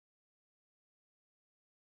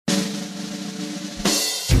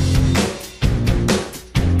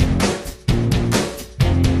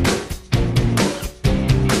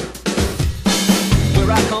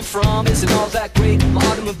from isn't all that great. My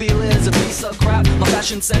automobile is a piece of crap. My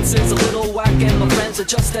fashion sense is a little whack, and my friends are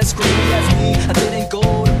just as screwy as me. I didn't go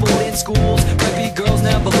to boarding schools. Preppy girls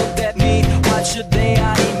never looked at me. Why should they?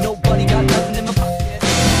 I ain't nobody, got nothing in my pocket.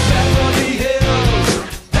 Beverly Hills,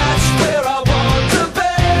 that's where I want to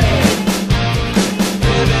be.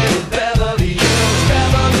 Living in Beverly Hills,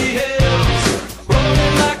 Beverly Hills,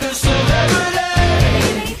 rolling like a celebrity.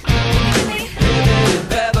 Living in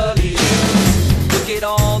Beverly Hills. Look at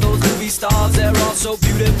all those movie stars, they're all so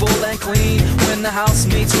beautiful and clean. When the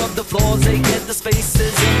housemates rub the floors, they get the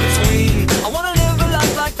spaces in between. I wanna live a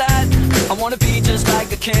life like that, I wanna be just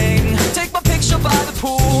like a king. Take my picture by the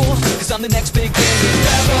pool, cause I'm the next big thing in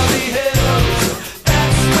Beverly Hills.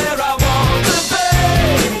 That's where I want to be.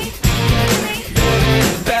 Living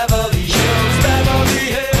in Beverly Hills, Beverly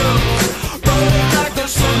Hills, rolling like a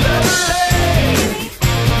celebrity.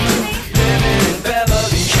 Living in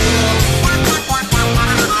Beverly Hills.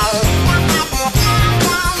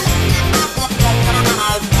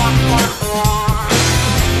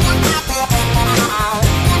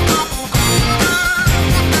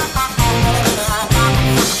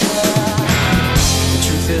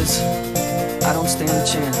 I don't stand a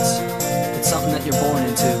chance. It's something that you're born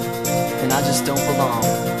into, and I just don't belong.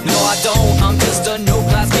 No, I don't, I'm just a no